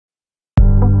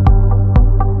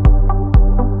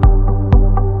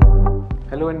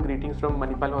Hello and greetings from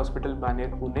Manipal Hospital, Baner,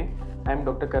 Pune. I am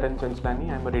Dr. Karan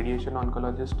Chanchalani. I am a radiation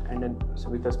oncologist and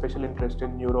with a special interest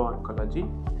in neuro-oncology.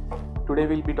 Today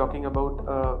we'll be talking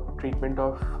about treatment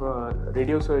of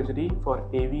radiosurgery for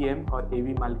AVM or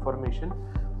AV malformation,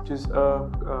 which is a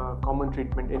common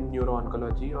treatment in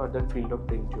neuro-oncology or the field of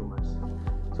brain tumors.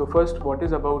 So first, what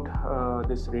is about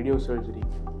this radiosurgery?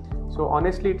 So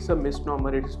honestly, it's a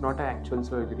misnomer. It is not an actual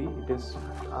surgery. It is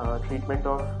treatment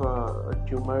of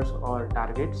tumors or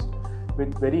targets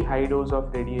with very high dose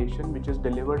of radiation, which is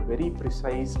delivered very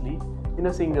precisely in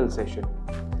a single session.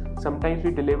 Sometimes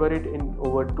we deliver it in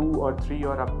over 2 or 3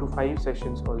 or up to 5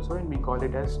 sessions also, and we call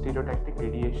it as stereotactic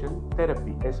radiation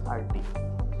therapy, SRT.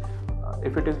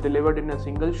 If it is delivered in a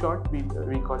single shot, we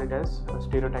call it as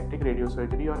stereotactic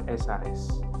radiosurgery or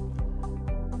SRS.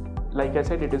 Like I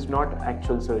said, it is not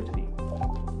actual surgery.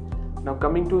 Now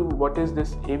coming to what is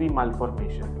this AV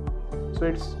malformation. So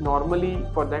it's normally,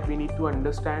 for that we need to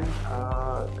understand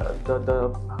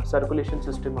the circulation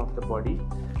system of the body.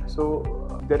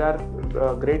 So there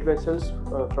are great vessels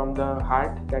from the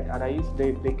heart that arise.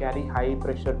 They carry high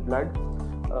pressure blood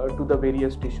to the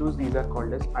various tissues. These are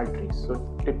called as arteries. So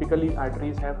typically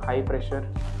arteries have high pressure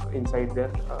inside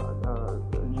their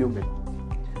lumen,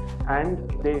 and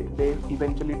they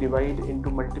eventually divide into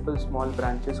multiple small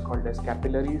branches called as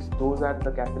capillaries. Those are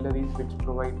the capillaries which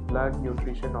provide blood,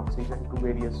 nutrition, oxygen to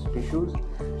various tissues,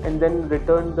 and then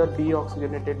return the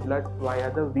deoxygenated blood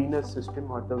via the venous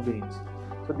system or the veins.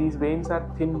 So these veins are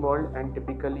thin walled and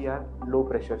typically are low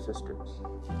pressure systems.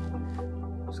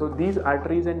 So these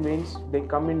arteries and veins,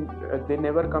 they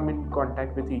never come in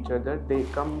contact with each other. They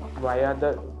come via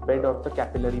the bed of the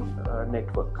capillary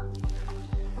network.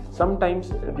 Sometimes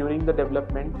during the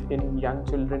development in young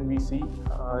children, we see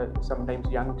sometimes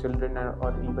young children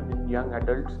or even in young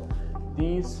adults,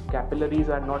 these capillaries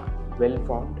are not well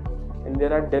formed, and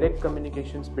there are direct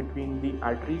communications between the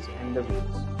arteries and the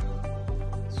veins.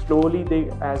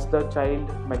 Slowly, as the child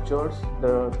matures,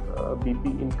 the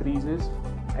BP increases,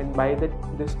 and by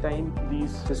this time,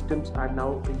 these systems are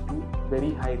now into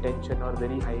very high tension or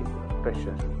very high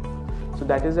pressure. So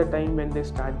that is the time when they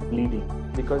start bleeding,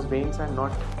 because veins are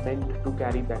not meant to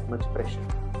carry that much pressure.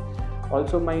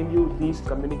 Also, mind you, these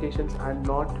communications are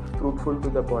not fruitful to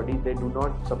the body. They do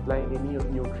not supply any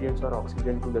nutrients or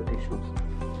oxygen to the tissues.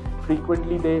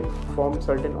 Frequently they form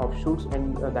certain offshoots,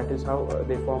 and that is how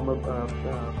they form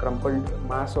a crumpled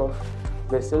mass of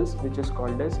vessels, which is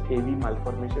called as AV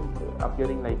malformation,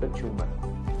 appearing like a tumor.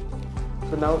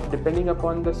 So now, depending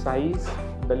upon the size,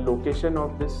 the location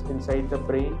of this inside the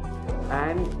brain,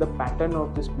 and the pattern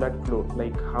of this blood flow,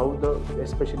 like how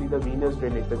especially the venous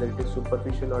drainage, whether it is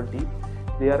superficial or deep,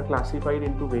 they are classified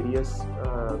into various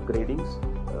gradings,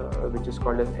 which is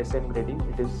called as SM grading.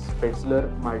 It is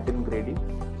Spetzler-Martin grading.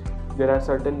 There are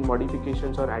certain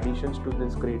modifications or additions to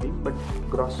this grading, but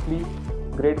grossly,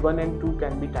 grade 1 and 2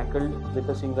 can be tackled with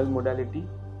a single modality,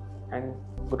 and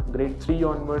grade 3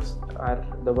 onwards are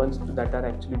the ones that are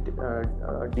actually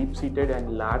deep-seated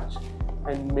and large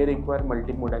and may require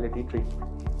multimodality treatment.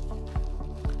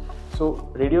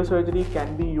 So radiosurgery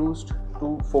can be used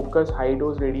to focus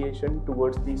high-dose radiation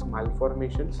towards these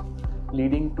malformations,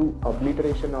 leading to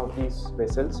obliteration of these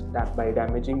vessels by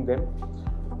damaging them.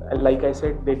 Like I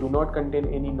said, they do not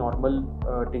contain any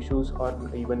normal tissues or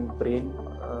even brain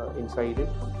inside it,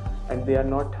 and they are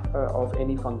not of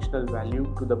any functional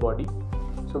value to the body.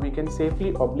 So we can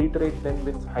safely obliterate them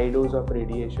with high dose of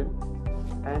radiation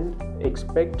and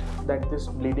expect that this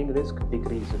bleeding risk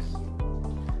decreases.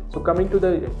 So coming to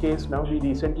the case now, we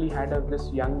recently had this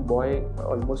young boy,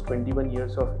 almost 21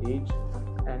 years of age,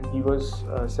 and he was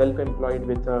self-employed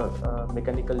with a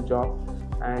mechanical job,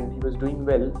 and he was doing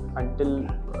well until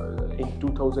in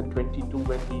 2022,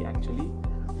 when he actually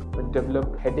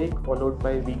developed headache followed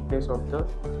by weakness of the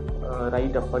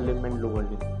right upper limb and lower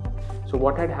limb. So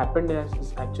what had happened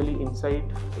is actually inside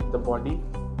the body,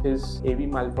 his AV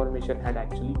malformation had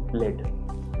actually bled.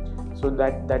 So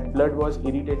that blood was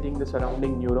irritating the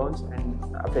surrounding neurons and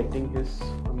affecting his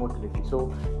motility.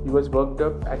 So he was worked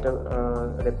up at a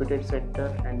reputed center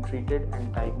and treated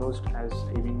and diagnosed as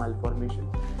AV malformation.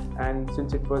 And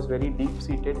since it was very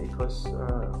deep-seated, it was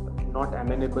not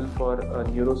amenable for a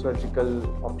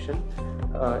neurosurgical option.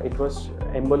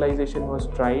 Embolization was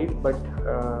tried, but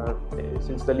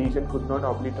since the lesion could not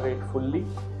obliterate fully,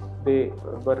 they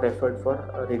were referred for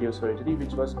radiosurgery,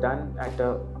 which was done at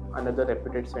another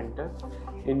reputed center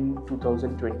in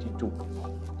 2022.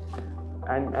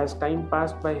 And as time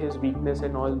passed by, his weakness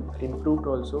and all improved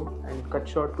also, and cut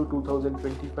short to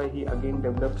 2025, he again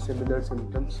developed similar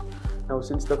symptoms. Now,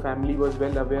 since the family was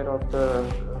well aware of the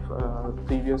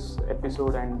previous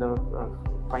episode and the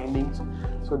findings.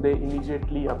 So they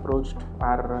immediately approached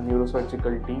our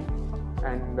neurosurgical team,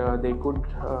 and they could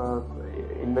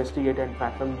investigate and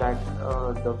fathom that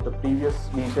the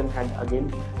previous lesion had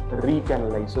again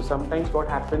recanalized. So sometimes what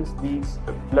happens, these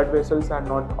blood vessels are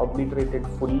not obliterated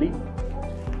fully,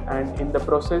 and in the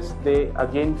process they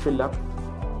again fill up.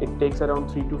 It takes around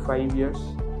 3 to 5 years,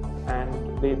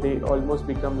 and they almost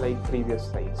become like previous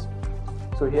size.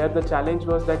 So here the challenge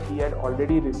was that he had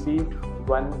already received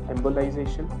one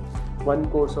embolization, one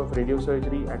course of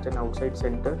radiosurgery at an outside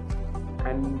center,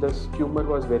 and this tumor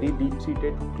was very deep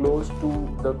seated, close to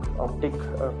the optic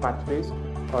pathways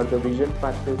or the vision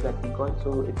pathways that we call.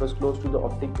 So it was close to the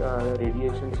optic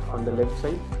radiations on the left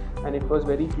side, and it was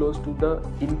very close to the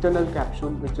internal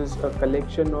capsule, which is a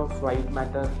collection of white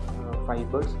matter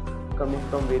fibers coming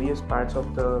from various parts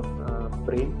of the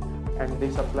brain, and they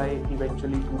supply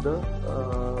eventually to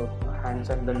the hands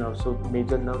and the nerves, so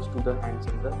major nerves to the hands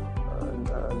and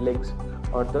the legs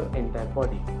or the entire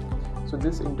body. So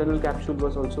this internal capsule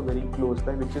was also very close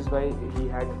by, which is why he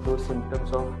had those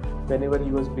symptoms of, whenever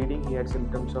he was bleeding, he had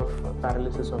symptoms of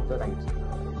paralysis of the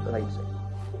right side,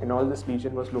 and all this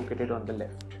lesion was located on the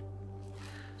left.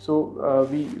 So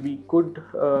we could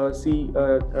see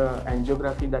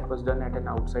angiography that was done at an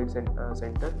outside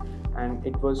center, and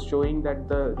it was showing that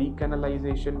the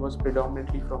recanalization was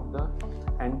predominantly from the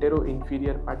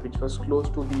antero-inferior part, which was close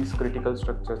to these critical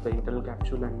structures, the internal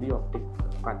capsule and the optic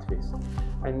pathways.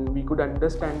 And we could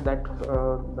understand that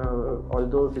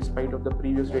although despite of the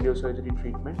previous radiosurgery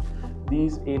treatment,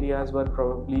 these areas were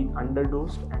probably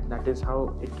underdosed, and that is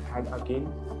how it had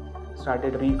again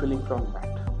started refilling from that.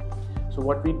 So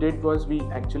what we did was we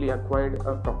actually acquired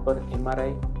a proper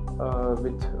MRI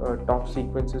with top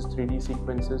sequences, 3D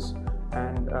sequences,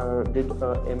 and did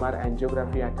MR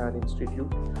angiography at our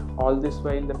institute. All this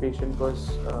while the patient was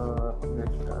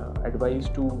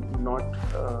advised to not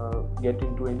get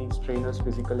into any strenuous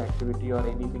physical activity or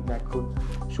anything that could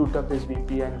shoot up his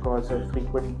BP and cause a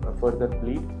frequent further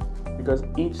bleed, because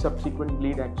each subsequent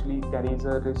bleed actually carries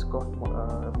a risk of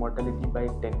mortality by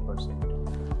 10%.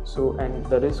 So, and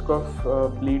the risk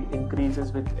of bleed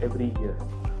increases with every year.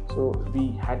 So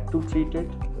we had to treat it.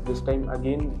 This time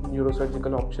again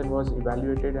neurosurgical option was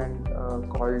evaluated and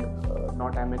called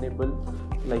not amenable,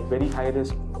 like very high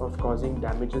risk of causing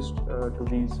damages to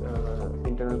these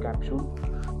internal capsule,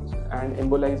 and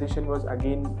embolization was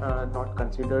again not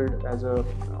considered as a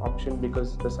option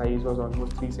because the size was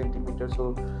almost 3 centimeters.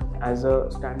 So as a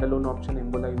standalone option,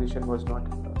 embolization was not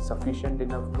sufficient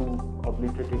enough to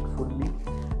obliterate it fully,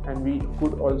 and we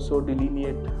could also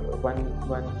delineate one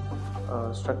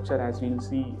structure, as we'll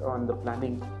see on the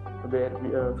planning, where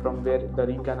from where the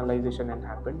recanalization had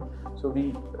happened. So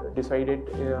we decided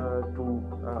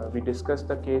we discussed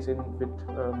the case with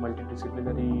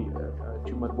multidisciplinary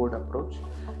tumor board approach,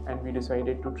 and we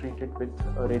decided to treat it with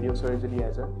radiosurgery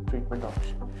as a treatment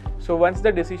option. So once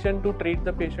the decision to treat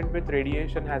the patient with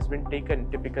radiation has been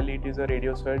taken, typically it is a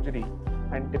radiosurgery,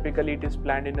 and typically it is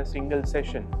planned in a single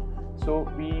session. So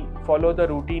we follow the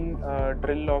routine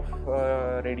drill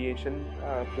of radiation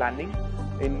planning,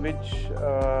 in which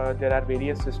there are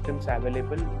various systems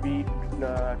available. We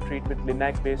treat with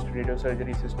LINAC based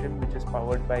radiosurgery system, which is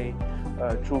powered by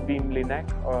TrueBeam LINAC,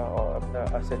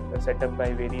 a setup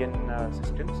by Varian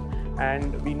systems,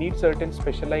 and we need certain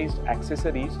specialized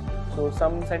accessories. So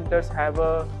some centers have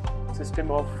a system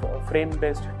of frame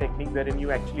based technique, wherein you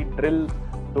actually drill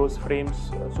those frames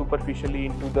superficially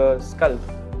into the skull,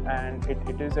 and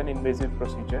it is an invasive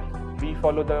procedure. We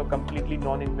follow the completely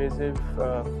non-invasive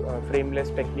frameless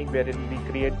technique, wherein we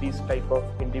create these type of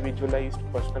individualized,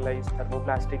 personalized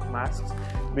thermoplastic masks,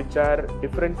 which are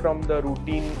different from the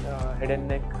routine head and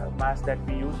neck mask that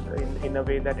we use in a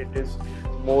way that it is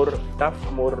more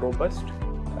tough, more robust,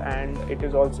 and it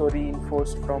is also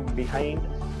reinforced from behind,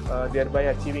 thereby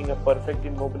achieving a perfect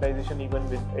immobilization even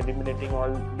with eliminating all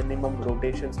minimum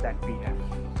rotations that we have.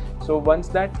 So once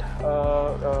that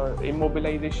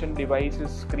immobilization device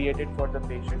is created for the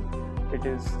patient, it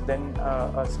is then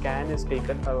a scan is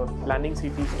taken, a planning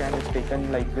CT scan is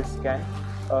taken like this scan,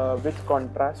 with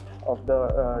contrast of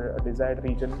the desired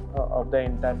region of the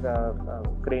entire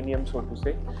cranium, so to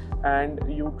say, and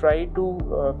you try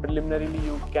to preliminarily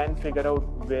you can figure out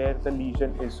where the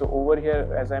lesion is. So over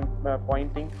here, as I'm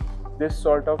pointing, this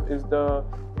sort of is the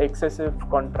excessive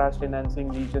contrast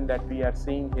enhancing lesion that we are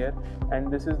seeing here,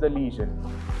 and this is the lesion,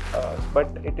 but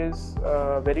it is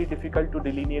very difficult to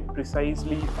delineate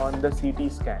precisely on the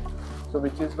CT scan. So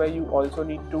which is why you also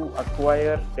need to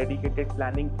acquire dedicated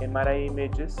planning MRI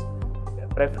images,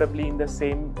 preferably in the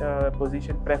same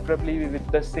position, preferably with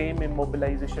the same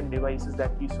immobilization devices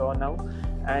that we saw now,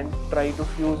 and try to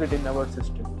fuse it in our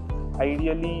system.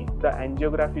 Ideally, the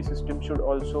angiography system should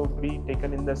also be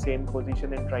taken in the same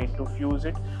position and try to fuse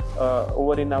it.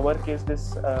 Over in our case,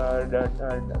 this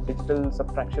digital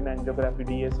subtraction angiography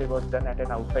DSA was done at an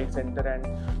outside center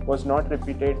and was not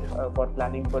repeated for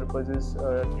planning purposes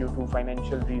due to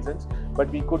financial reasons. But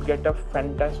we could get a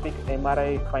fantastic fine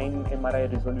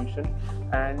MRI resolution,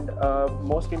 and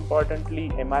most importantly,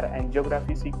 MR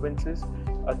angiography sequences.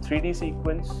 A 3D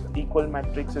sequence equal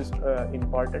matrix is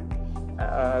important.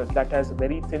 That has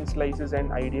very thin slices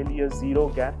and ideally a zero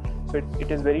gap, so it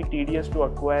is very tedious to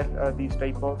acquire these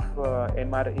type of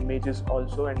MR images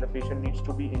also, and the patient needs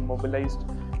to be immobilized,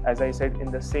 as I said,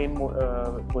 in the same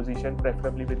position,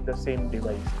 preferably with the same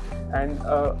device. And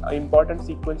an important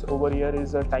sequence over here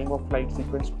is a time of flight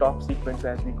sequence, top sequence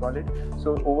as we call it.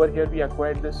 So over here we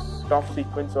acquired this top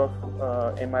sequence of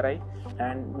MRI,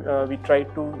 and we try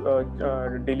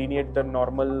to delineate the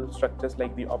normal structures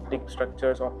like the optic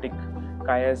structures, optic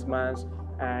chiasmas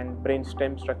and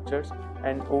brainstem structures.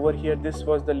 And over here, this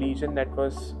was the lesion that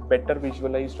was better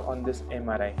visualized on this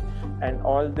MRI, and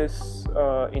all this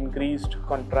increased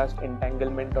contrast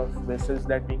entanglement of vessels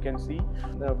that we can see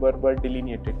were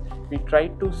delineated. We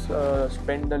tried to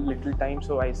spend a little time,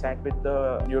 so I sat with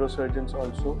the neurosurgeons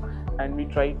also, and we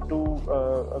tried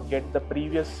to get the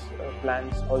previous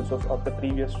plans also of the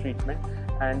previous treatment,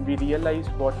 and we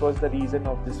realized what was the reason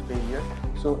of this failure.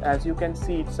 So as you can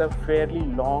see, it's a fairly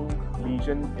long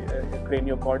lesion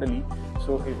craniocaudally.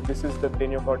 So this is the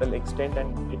craniocaudal extent,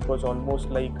 and it was almost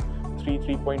like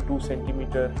 3.2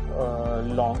 centimeter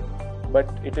long, but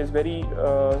it is very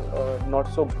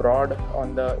not so broad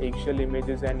on the axial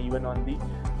images and even on the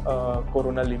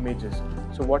coronal images.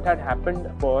 So what had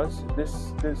happened was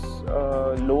this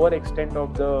lower extent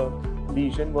of the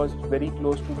lesion was very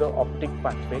close to the optic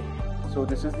pathway. So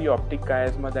this is the optic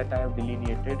chiasma that I have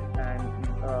delineated, and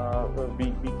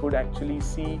we could actually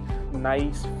see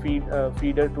nice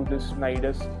feeder to this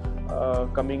nidus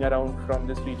coming around from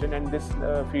this region, and this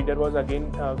feeder was again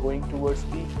going towards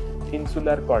the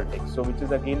insular cortex, so which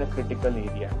is again a critical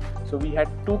area. So we had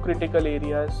two critical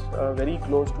areas very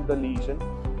close to the lesion,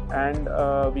 and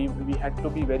we had to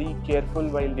be very careful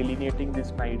while delineating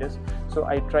this nidus. So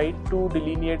I tried to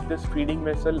delineate this feeding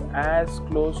vessel as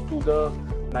close to the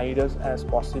nidus as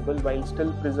possible while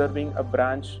still preserving a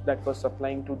branch that was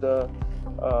supplying to the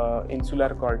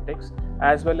insular cortex,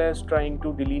 as well as trying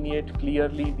to delineate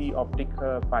clearly the optic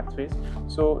pathways.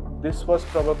 So this was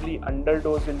probably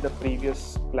underdosed in the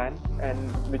previous plan, and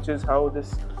which is how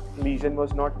this lesion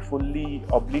was not fully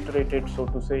obliterated, so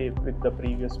to say, with the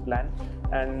previous plan,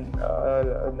 and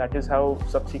that is how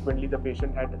subsequently the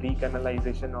patient had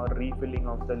recanalization or refilling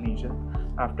of the lesion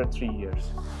after 3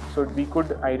 years. So we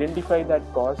could identify that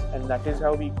cause, and that is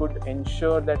how we could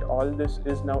ensure that all this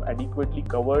is now adequately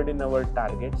covered in our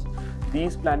targets.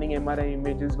 These planning MRI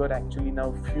images were actually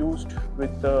now fused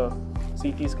with the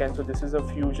CT scan. So this is a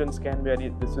fusion scan where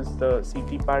this is the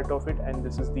CT part of it and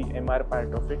this is the MR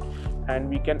part of it, and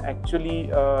we can actually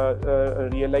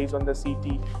realize on the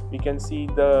CT, we can see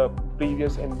the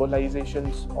previous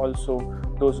embolizations also.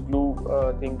 Those glue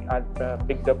thing are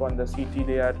picked up on the CT.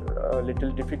 They are a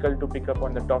little difficult to pick up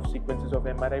on the top sequences of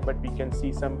MRI, but we can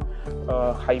see some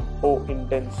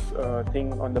hypo-intense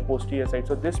thing on the posterior side.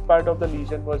 So this part of the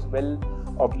lesion was well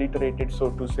obliterated,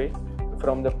 so to say,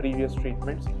 from the previous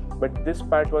treatments, but this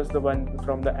part was the one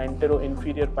from the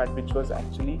antero-inferior part which was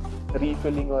actually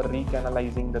refilling or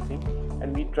recanalizing the thing.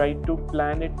 And we tried to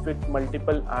plan it with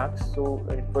multiple arcs, so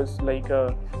it was like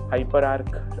a hyper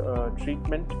arc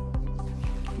treatment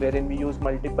wherein we use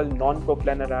multiple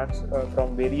non-coplanar arcs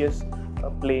from various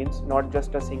planes, not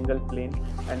just a single plane,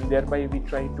 and thereby we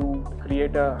try to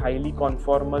create a highly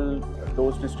conformal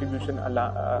dose distribution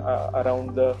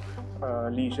around the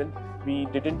lesion. We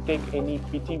didn't take any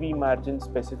PTV margin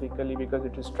specifically because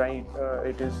it is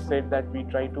said that we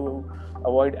try to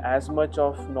avoid as much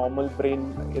of normal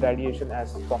brain irradiation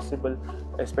as possible,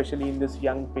 especially in this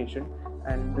young patient.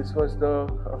 And this was the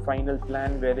final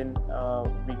plan wherein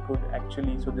we could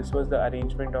actually, so this was the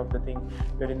arrangement of the thing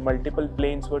wherein multiple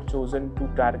planes were chosen to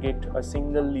target a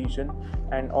single lesion,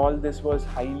 and all this was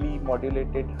highly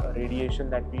modulated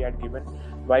radiation that we had given.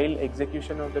 While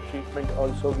execution of the treatment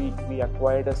also we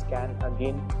acquired a scan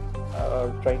again,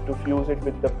 tried to fuse it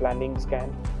with the planning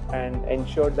scan and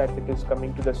ensured that it is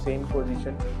coming to the same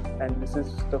position, and this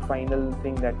is the final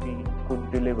thing that we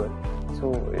could deliver.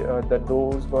 So the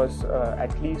dose was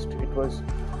at least it was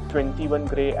 21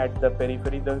 gray at the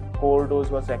periphery. The core dose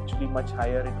was actually much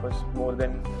higher, it was more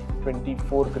than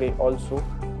 24 gray also,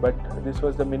 but this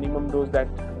was the minimum dose that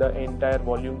the entire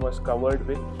volume was covered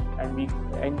with, and we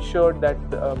ensured that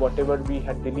whatever we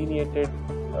had delineated,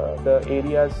 the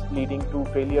areas leading to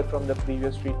failure from the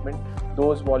previous treatment,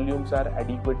 those volumes are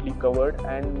adequately covered.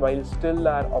 And while still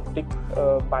our optic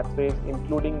pathways,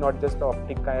 including not just the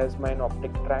optic chiasma and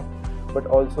optic tract, but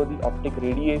also the optic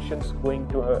radiations going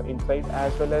to inside,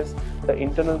 as well as the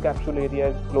internal capsule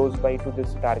area close by to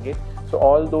this target. So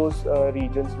all those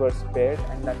regions were spared,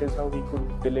 and that is how we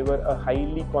could deliver a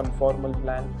highly conformal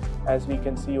plan, as we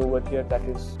can see over here, that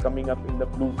is coming up in the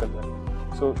blue color.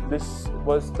 So this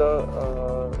was the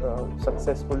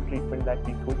successful treatment that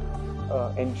we could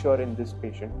ensure in this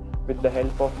patient with the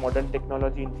help of modern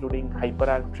technology, including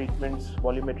hyper-arc treatments,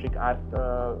 volumetric arc,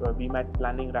 VMAT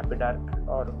planning, rapid arc,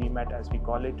 or VMAT as we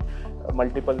call it,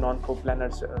 multiple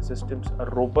non-coplanar systems, a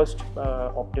robust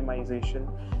optimization,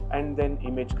 and then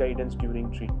image guidance during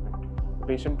treatment. The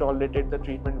patient tolerated the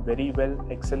treatment very well,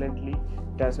 excellently.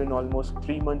 It has been almost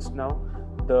 3 months now.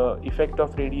 The effect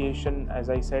of radiation, as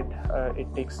I said,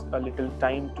 it takes a little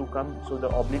time to come, so the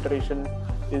obliteration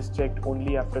is checked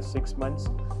only after 6 months.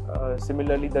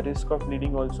 Similarly, the risk of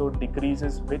bleeding also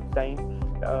decreases with time.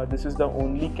 This is the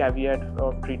only caveat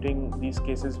of treating these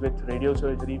cases with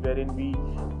radiosurgery, wherein we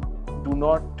do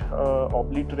not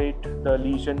obliterate the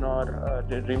lesion or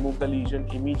remove the lesion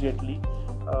immediately,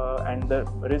 and the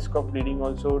risk of bleeding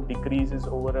also decreases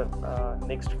over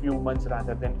next few months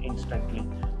rather than instantly.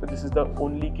 So this is the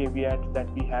only caveat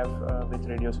that we have with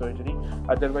radiosurgery.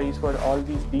 Otherwise, for all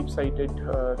these deep-sighted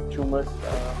tumors,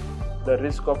 the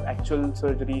risk of actual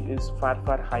surgery is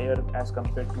far higher as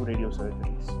compared to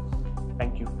radiosurgeries.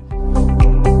 Thank you.